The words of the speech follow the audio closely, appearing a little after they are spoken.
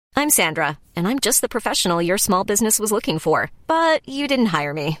I'm Sandra, and I'm just the professional your small business was looking for. But you didn't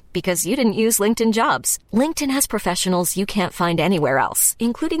hire me because you didn't use LinkedIn Jobs. LinkedIn has professionals you can't find anywhere else,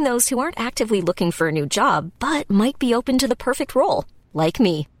 including those who aren't actively looking for a new job, but might be open to the perfect role, like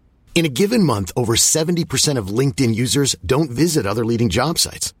me. In a given month, over 70% of LinkedIn users don't visit other leading job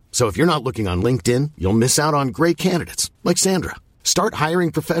sites. So if you're not looking on LinkedIn, you'll miss out on great candidates like Sandra. Start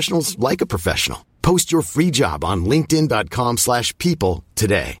hiring professionals like a professional. Post your free job on linkedin.com/people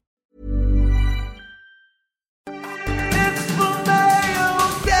today.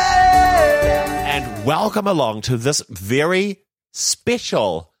 And welcome along to this very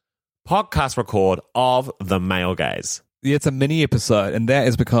special podcast record of The Male Gaze. Yeah, it's a mini episode, and that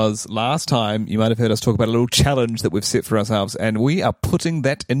is because last time you might have heard us talk about a little challenge that we've set for ourselves, and we are putting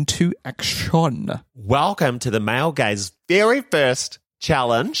that into action. Welcome to The Male Gaze's very first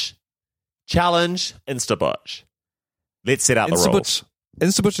challenge. Challenge Instabutch. Let's set out the rules.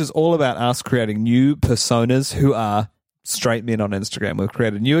 Instabutch is all about us creating new personas who are straight men on Instagram. We've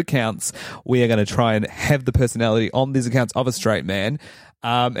created new accounts. We are going to try and have the personality on these accounts of a straight man,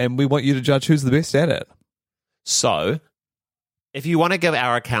 and we want you to judge who's the best at it. So, if you want to give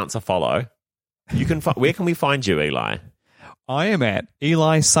our accounts a follow, you can. Where can we find you, Eli? I am at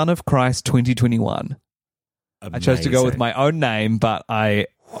Eli Son of Christ 2021. Amazing. I chose to go with my own name, but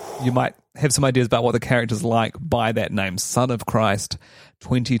you might have some ideas about what the character's like by that name, Son of Christ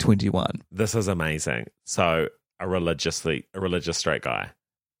 2021. This is amazing. So, a religious straight guy.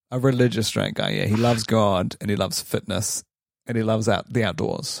 A religious straight guy, yeah. He loves God, and he loves fitness, and he loves the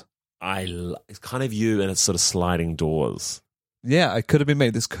outdoors. It's kind of you, and it's sort of sliding doors. Yeah, it could have been me.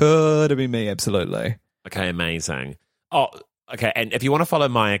 This could have been me, absolutely. Okay, amazing. Oh, okay, and if you want to follow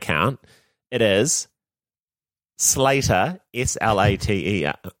my account, it is Slater,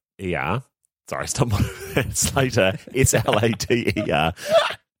 Slater, sorry, stop. Slater, Slater,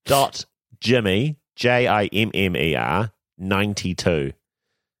 .Jimmer, Jimmer, 92.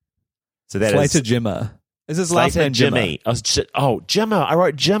 So that Slater is Jimmer. Is his last name Jimmy? Jimmer. I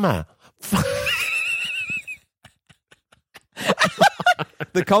wrote Jimmer.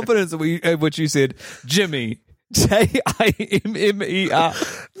 The confidence at which you said Jimmy, Jimmer.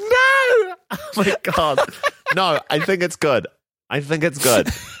 No! Oh my God. No, I think it's good.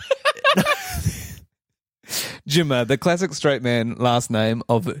 Jimmer, the classic straight man last name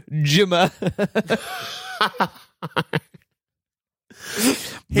of Jimmer.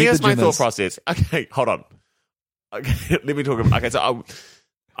 Here's my thought process. Okay, hold on. Okay, let me talk about. Okay, so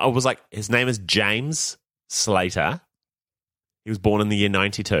I was like, his name is James Slater. He was born in the year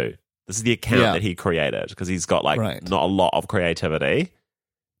 92. This is the account that he created because he's got not a lot of creativity.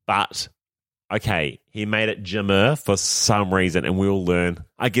 But okay, he made it Jimmer for some reason, and we'll learn.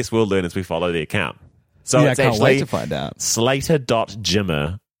 I guess we'll learn as we follow the account. So it's I can't actually wait to find out.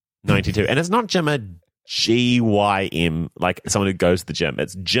 Slater.Jimmer 92, and it's not Jimmer GYM like someone who goes to the gym.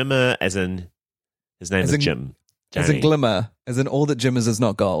 It's Jimmer as in his name is Jim. As in glimmer, as in all that Jimmers is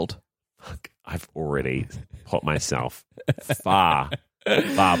not gold. I've already put myself far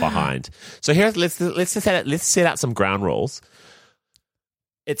behind. So here, let's set out some ground rules.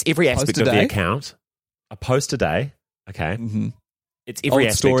 It's every aspect of the account. A post a day, okay. Mm-hmm. It's every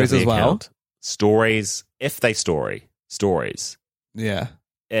aspect stories of the as well. account. Stories, if they stories. Yeah.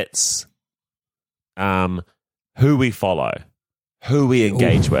 It's who we follow, who we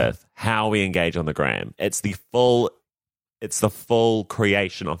engage with, how we engage on the gram. It's the full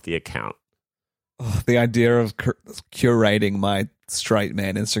creation of the account. Oh, the idea of curating my straight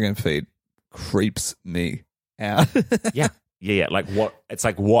man Instagram feed creeps me out. Yeah. Like what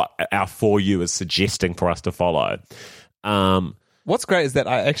our For You is suggesting for us to follow. What's great is that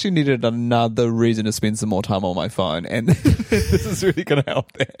I actually needed another reason to spend some more time on my phone, and this is really going to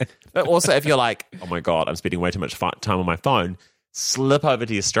help there. But also, if you're like, oh my God, I'm spending way too much time on my phone, slip over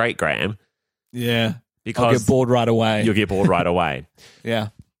to your straight gram. Yeah. Because I'll get bored right away. You'll get bored right away. Yeah.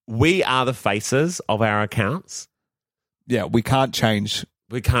 We are the faces of our accounts. Yeah, we can't change.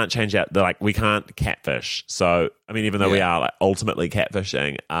 We can't change out. We can't catfish. So, I mean, even though we are ultimately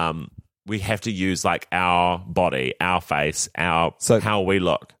catfishing, we have to use our body, our face, how we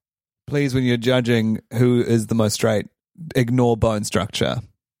look. Please, when you're judging who is the most straight, ignore bone structure.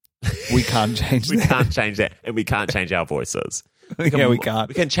 We can't change that. We can't change that, and we can't change our voices. We can't.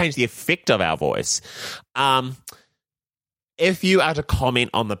 We can change the effect of our voice. If you are to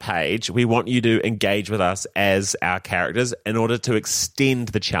comment on the page, we want you to engage with us as our characters in order to extend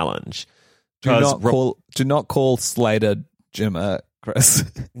the challenge. Do not call Slater Jimmer, Chris.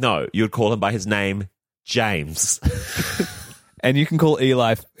 No, you would call him by his name, James. And you can call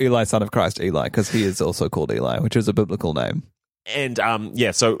Eli Son of Christ Eli, because he is also called Eli, which is a biblical name. And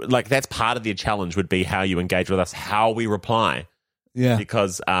so like that's part of the challenge would be how you engage with us, how we reply. Yeah.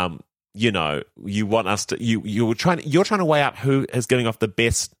 Because you want us to you're trying to weigh up who is giving off the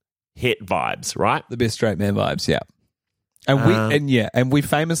best hit vibes, right? The best straight man vibes, yeah. And we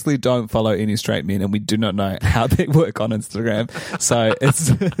famously don't follow any straight men, and we do not know how they work on Instagram. So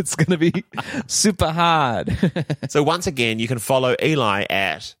it's going to be super hard. So once again, you can follow Eli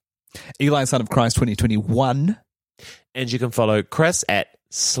at Eli Son of Christ 2021, and you can follow Chris at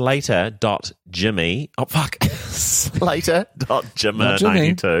Slater.Jimmy. Oh fuck,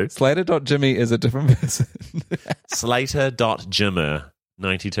 Slater.Jimmer92. Slater.Jimmy is a different person. Slater.Jimmer.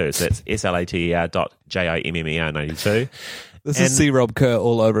 92. So that's SLATER.JIMMER 92. This is C. Rob Kerr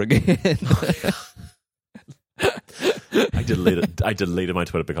all over again. I deleted my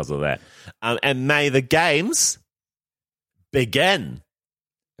Twitter because of that. And may the games begin.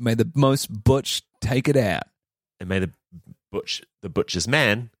 And may the most butch take it out. And may the butcher's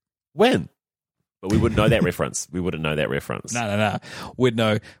man win. But we wouldn't know that reference. We wouldn't know that reference. No. We'd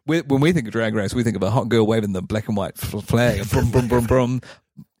know. When we think of Drag Race, we think of a hot girl waving the black and white flag. Brum, brum, brum, brum.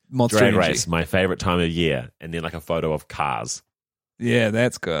 Monster Drag energy. Race, my favorite time of year. And then like a photo of cars. Yeah,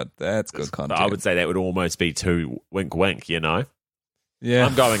 that's good. That's good content. I would say that would almost be too wink, wink, you know? Yeah.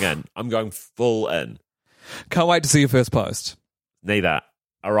 I'm going in. I'm going full in. Can't wait to see your first post. Neither.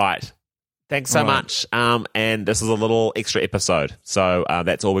 All right. Thanks so much. And this is a little extra episode. So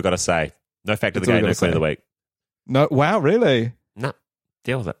that's all we've got to say. No fact of the game, no queen of the week. No, wow, really? No,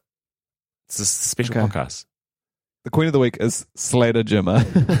 deal with it. It's a special podcast. The queen of the week is Slater Jimmer.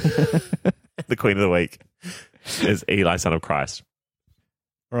 The queen of the week is Eli, Son of Christ.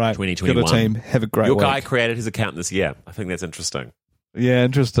 All right, 2021. Good team. Have a great Your week. guy created his account this year. I think that's interesting. Yeah,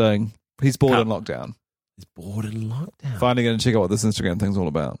 interesting. He's bored in lockdown. He's bored in lockdown. Finally going to check out what this Instagram thing's all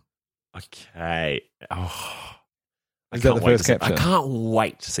about. Okay. Oh. Is that the first caption? I can't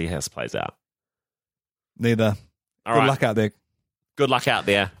wait to see how this plays out. Neither. All Good right. luck out there. Good luck out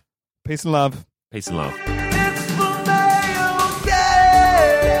there. Peace and love. Peace and love.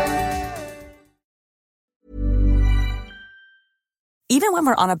 Even when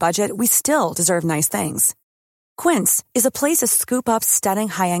we're on a budget, we still deserve nice things. Quince is a place to scoop up stunning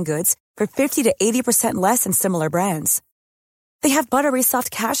high-end goods for 50 to 80% less than similar brands. They have buttery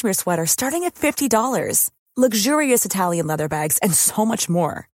soft cashmere sweaters starting at $50, luxurious Italian leather bags, and so much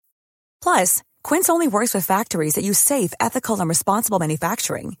more. Plus, Quince only works with factories that use safe, ethical, and responsible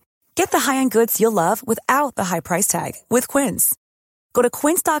manufacturing. Get the high-end goods you'll love without the high price tag with Quince. Go to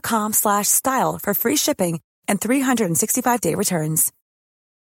quince.com/style for free shipping and 365-day returns.